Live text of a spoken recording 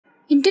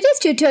In today's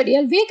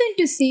tutorial, we're going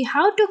to see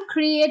how to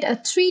create a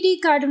 3D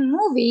cartoon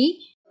movie.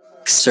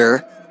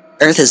 Sir,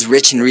 Earth is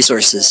rich in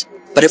resources,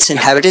 but it's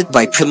inhabited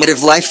by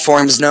primitive life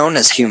forms known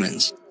as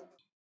humans.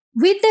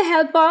 With the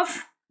help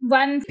of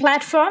one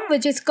platform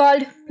which is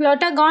called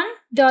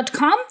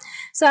plotagon.com.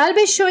 So I'll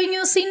be showing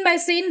you scene by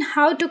scene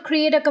how to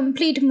create a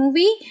complete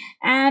movie,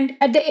 and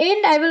at the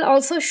end I will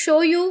also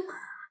show you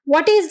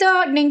what is the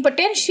earning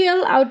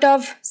potential out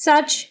of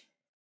such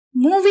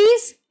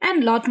movies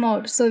and lot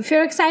more. So if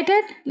you're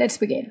excited, let's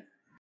begin.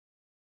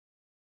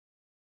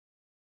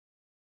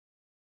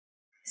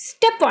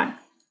 Step 1.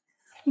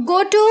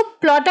 Go to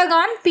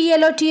plotagon.com,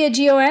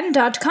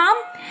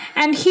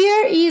 and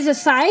here is a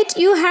site.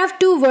 You have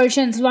two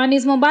versions. One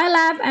is mobile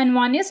app and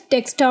one is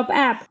desktop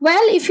app.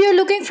 Well, if you're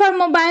looking for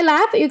mobile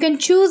app, you can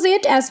choose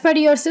it as per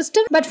your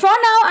system. But for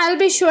now, I'll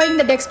be showing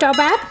the desktop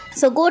app.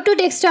 So go to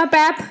desktop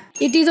app.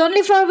 It is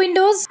only for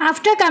Windows.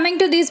 After coming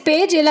to this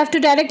page, you'll have to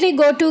directly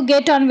go to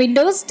Get on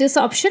Windows, this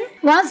option.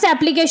 Once the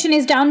application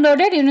is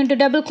downloaded, you need to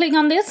double click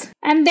on this.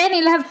 And then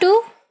you'll have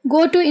to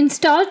go to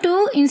install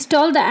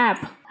the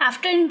app.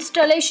 After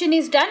installation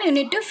is done, you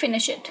need to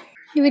finish it.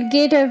 You will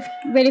get a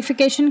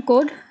verification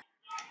code.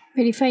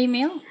 Verify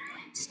email.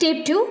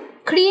 Step 2.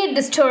 Create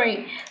the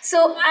story.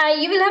 So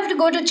you will have to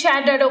go to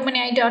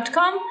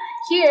chat.openai.com.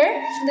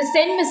 Here, the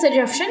send message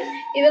option,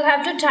 you will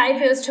have to type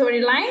your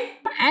storyline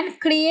and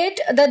create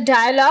the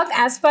dialogue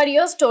as per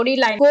your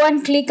storyline. Go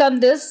and click on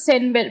this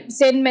send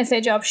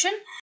message option.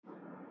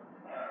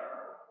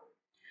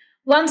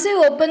 Once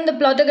you open the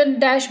Plotagon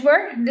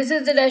dashboard, this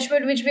is the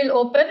dashboard which will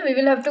open. We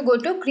will have to go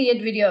to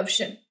create video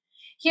option.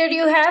 Here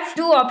you have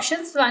two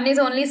options. One is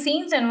only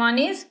scenes and one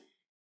is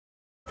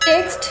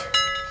text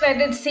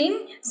credit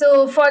scene.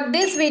 So for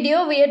this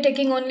video, we are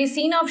taking only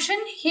scene option.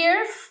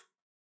 Here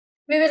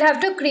we will have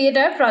to create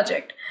a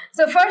project.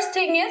 So first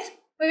thing is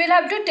we will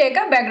have to take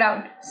a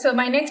background. So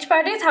my next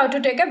part is how to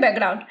take a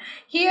background.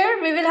 Here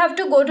we will have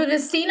to go to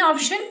this scene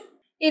option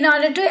in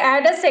order to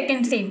add a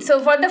second scene. So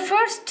for the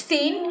first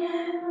scene,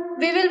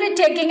 we will be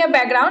taking a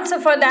background. So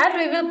for that,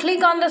 we will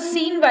click on the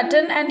scene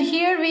button, and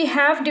here we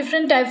have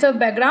different types of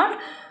background.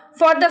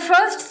 For the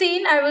first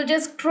scene, I will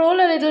just scroll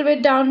a little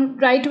bit down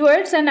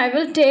rightwards and I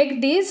will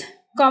take this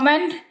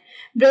command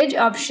bridge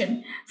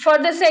option. For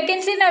the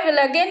second scene, I will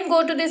again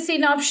go to the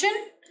scene option,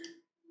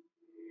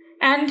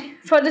 and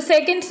for the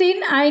second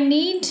scene, I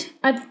need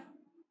a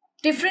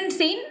different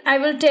scene. I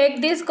will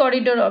take this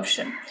corridor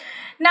option.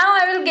 Now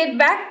I will get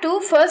back to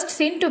first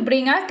scene to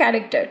bring a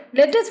character.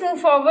 Let us move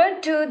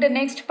forward to the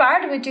next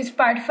part, which is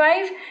part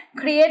 5,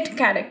 create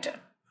character.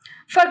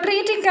 For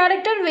creating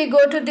character, we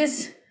go to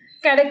this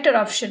character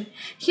option.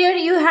 Here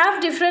you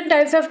have different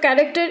types of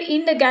character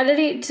in the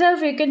gallery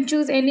itself. You can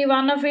choose any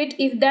one of it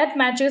if that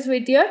matches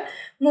with your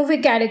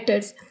movie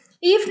characters.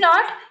 If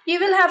not, you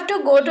will have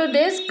to go to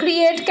this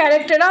create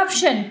character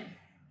option.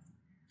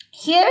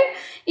 Here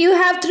you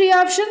have three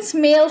options: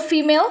 male,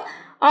 female,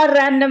 or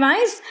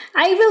randomize.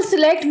 I will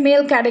select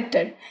male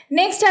character.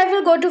 Next, I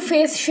will go to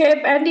face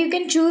shape, and you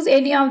can choose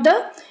any of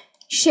the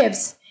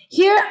shapes.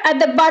 Here at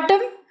the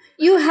bottom,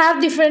 you have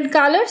different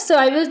colors. So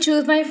I will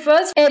choose my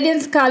first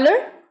alien's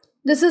color.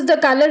 This is the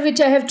color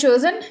which I have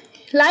chosen.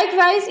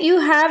 Likewise,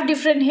 you have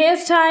different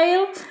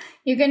hairstyle.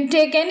 You can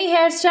take any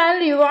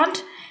hairstyle you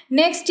want.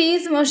 Next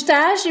is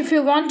mustache. If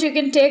you want, you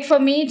can take. For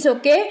me, it's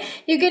okay.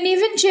 You can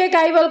even check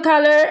eyeball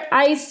color,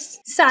 eyes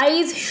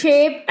size,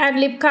 shape, and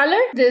lip color.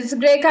 This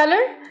gray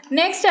color.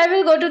 Next, I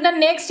will go to the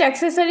next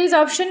accessories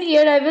option.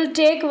 Here I will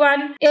take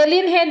one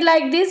alien head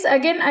like this.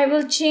 Again, I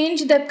will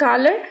change the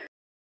color.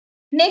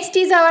 Next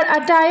is our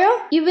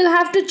attire. You will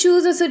have to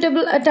choose a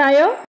suitable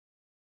attire.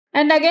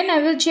 And again,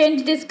 I will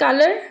change this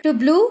color to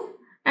blue.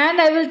 And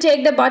I will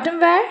take the bottom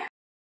wear.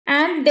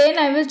 And then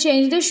I will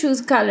change the shoes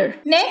color.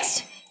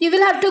 Next, you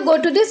will have to go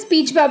to the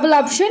speech bubble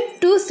option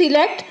to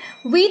select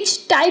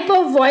which type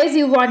of voice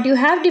you want. You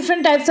have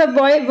different types of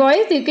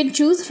voice. You can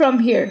choose from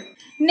here.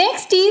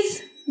 Next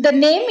is the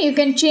name. You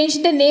can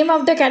change the name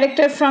of the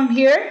character from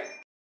here.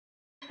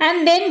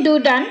 And then do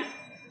done.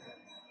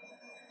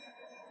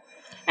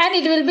 And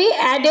it will be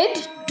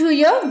added to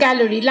your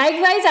gallery.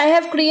 Likewise, I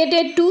have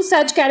created two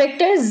such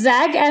characters,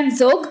 Zag and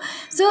Zog.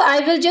 So I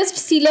will just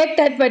select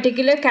that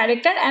particular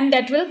character and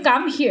that will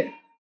come here.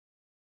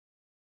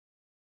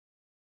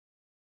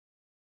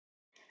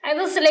 I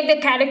will select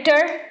the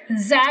character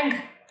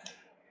Zag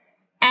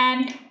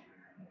and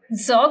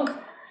Zog,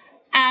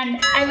 and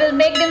I will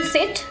make them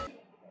sit.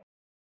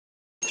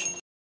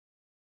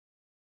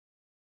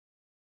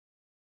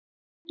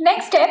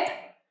 Next step,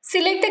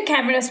 select the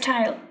camera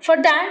style.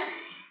 For that,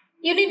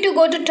 you need to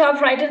go to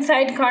top right hand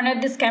side corner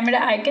this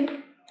camera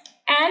icon,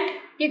 and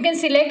you can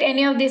select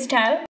any of this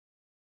style.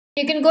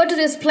 You can go to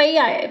this play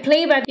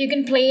button. You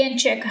can play and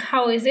check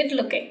how is it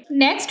looking.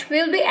 Next,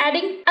 we will be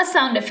adding a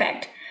sound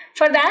effect.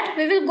 For that,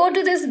 we will go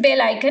to this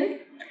bell icon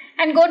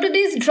and go to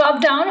this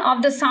drop down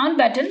of the sound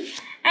button,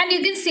 and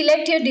you can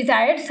select your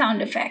desired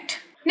sound effect.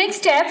 Next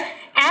step,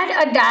 add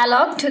a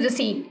dialogue to the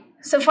scene.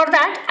 So for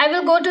that, I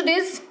will go to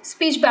this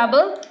speech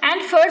bubble,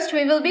 and first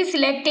we will be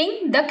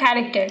selecting the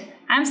character.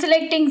 I am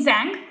selecting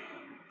Zhang.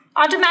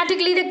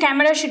 Automatically the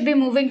camera should be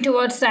moving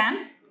towards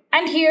Sam.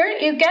 And here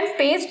you can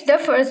paste the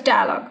first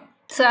dialogue.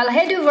 So I'll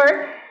head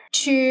over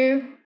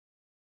to,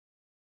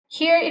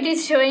 here it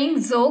is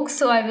showing Zog,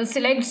 so I will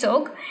select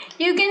Zog.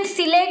 You can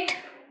select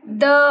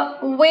the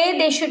way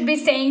they should be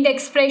saying the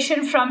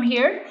expression from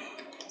here.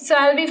 So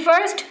I'll be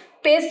first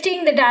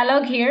pasting the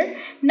dialogue here.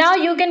 Now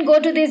you can go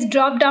to this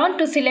drop down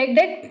to select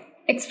the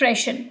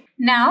expression.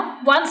 Now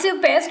once you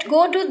paste,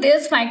 go to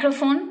this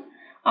microphone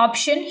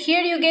option.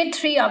 Here you get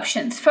three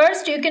options.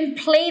 First, you can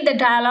play the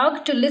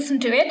dialogue to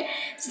listen to it.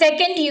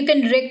 Second, you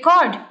can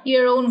record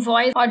your own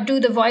voice or do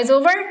the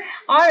voiceover,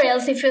 or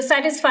else if you're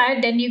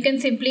satisfied, then you can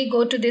simply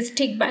go to this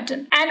tick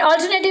button. And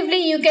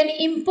alternatively, you can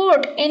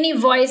import any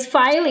voice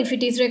file if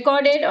it is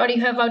recorded or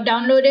you have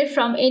downloaded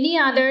from any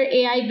other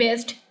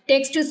AI-based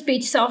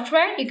text-to-speech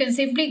software. You can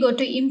simply go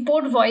to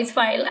import voice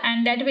file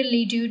and that will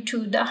lead you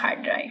to the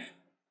hard drive.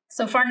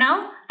 So for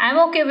now, I'm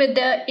okay with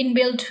the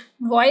inbuilt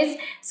voice,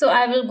 so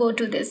I will go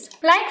to this.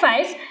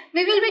 Likewise,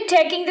 we will be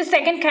taking the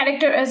second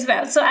character as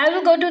well. So I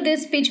will go to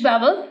this speech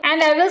bubble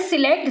and I will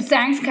select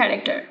Zhang's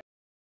character.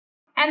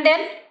 And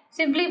then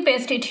simply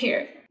paste it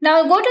here.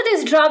 Now go to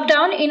this drop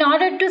down in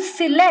order to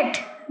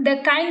select the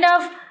kind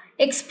of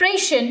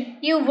expression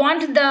you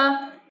want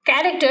the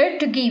character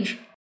to give.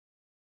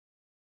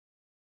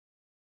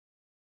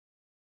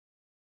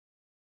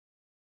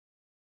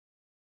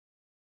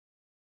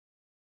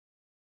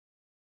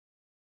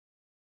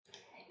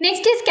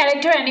 Next is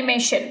character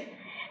animation.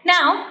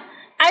 Now,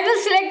 I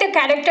will select the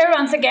character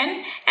once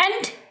again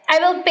and I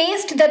will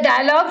paste the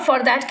dialogue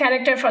for that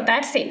character for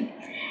that scene.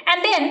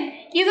 And then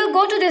you will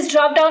go to this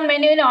drop down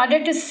menu in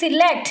order to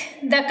select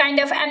the kind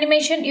of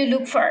animation you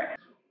look for.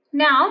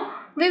 Now,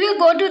 we will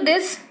go to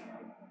this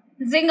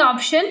Zing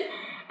option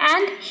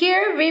and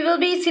here we will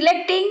be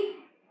selecting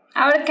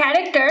our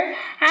character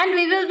and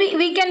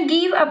we can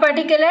give a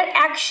particular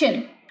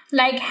action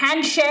like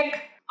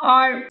handshake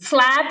or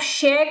slap,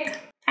 shake.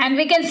 And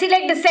we can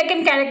select the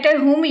second character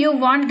whom you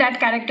want that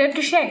character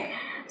to shake.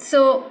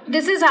 So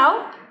this is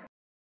how.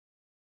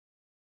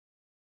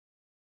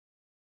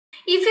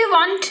 If you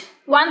want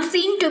one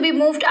scene to be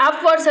moved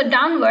upwards or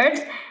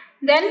downwards,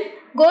 then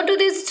go to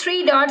these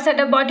three dots at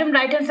the bottom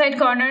right hand side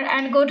corner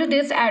and go to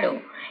this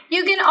arrow.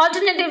 You can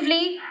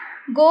alternatively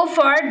go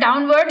for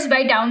downwards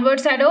by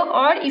downwards arrow,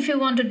 or if you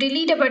want to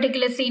delete a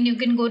particular scene, you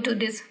can go to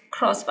this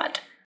cross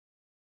button.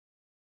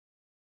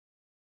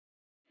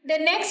 The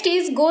next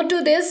is go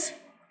to this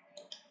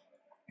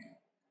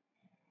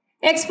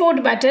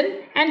export button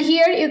and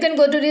here you can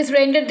go to this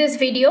render this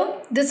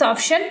video, this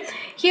option.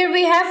 Here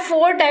we have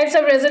four types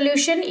of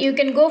resolution. You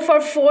can go for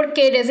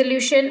 4K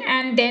resolution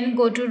and then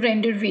go to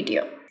render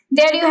video.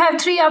 There you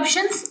have three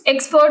options: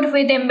 export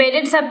with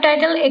embedded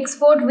subtitle,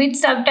 export with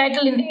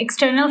subtitle in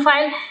external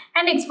file,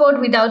 and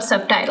export without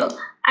subtitle.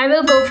 I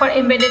will go for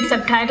embedded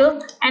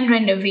subtitle and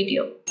render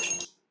video.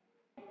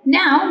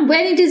 Now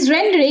when it is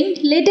rendering,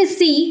 let us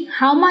see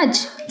how much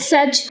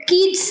such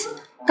kids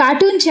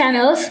cartoon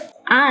channels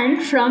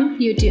earn from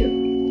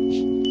YouTube.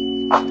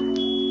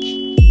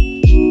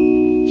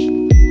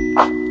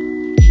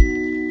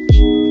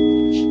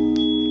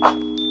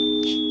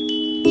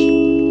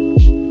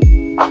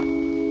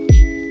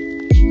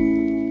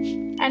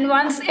 And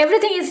once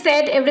everything is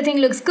set, everything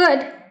looks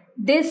good,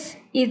 this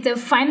is the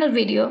final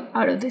video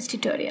out of this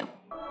tutorial.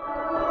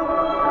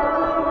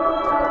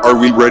 Are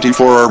we ready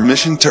for our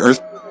mission to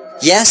Earth?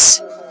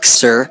 Yes,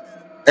 sir.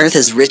 Earth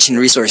is rich in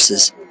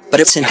resources, but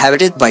it's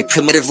inhabited by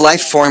primitive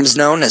life forms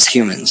known as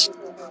humans.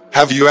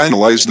 Have you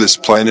analyzed this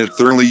planet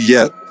thoroughly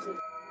yet?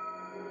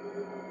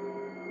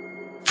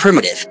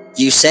 Primitive,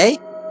 you say?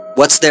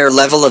 What's their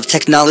level of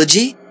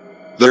technology?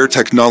 Their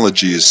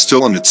technology is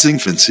still in its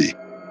infancy.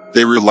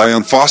 They rely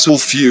on fossil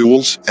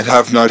fuels and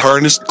have not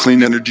harnessed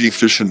clean energy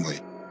efficiently.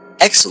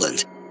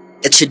 Excellent.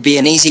 It should be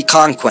an easy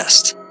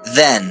conquest,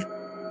 then.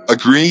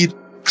 Agreed,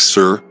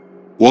 sir.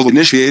 We'll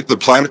initiate the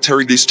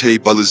planetary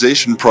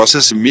destabilization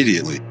process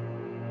immediately.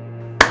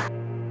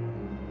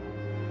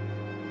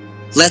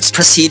 Let's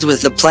proceed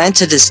with the plan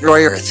to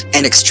destroy Earth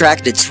and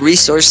extract its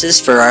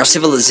resources for our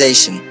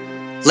civilization.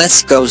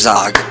 Let's go,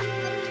 Zog.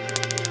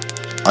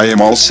 I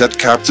am all set,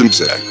 Captain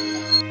Zag.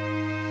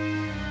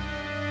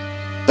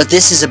 But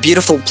this is a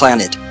beautiful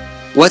planet.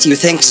 What do you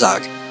think,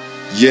 Zog?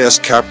 Yes,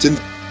 Captain.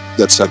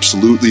 That's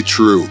absolutely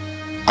true.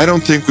 I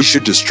don't think we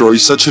should destroy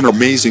such an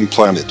amazing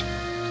planet.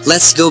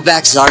 Let's go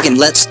back, Zog, and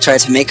let's try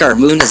to make our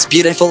moon as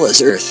beautiful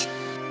as Earth.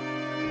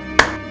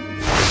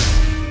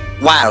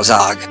 Wow,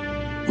 Zog.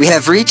 We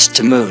have reached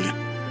the moon.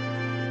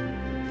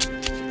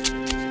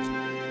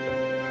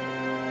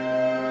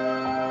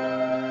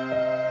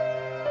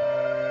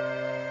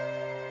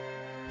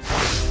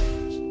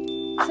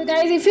 So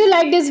guys, if you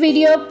like this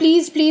video,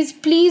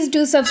 please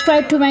do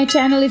subscribe to my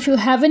channel if you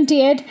haven't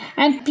yet,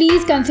 and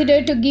please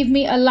consider to give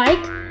me a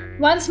like.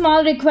 One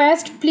small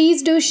request,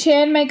 please do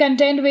share my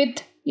content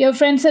with your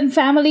friends and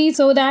family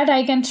so that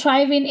I can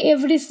thrive in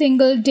every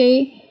single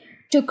day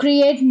to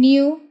create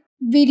new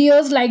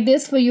videos like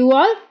this for you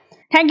all.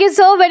 Thank you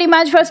so very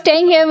much for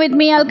staying here with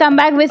me. I'll come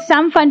back with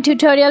some fun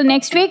tutorial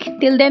next week.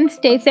 Till then,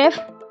 stay safe.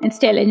 and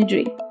stay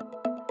legendary.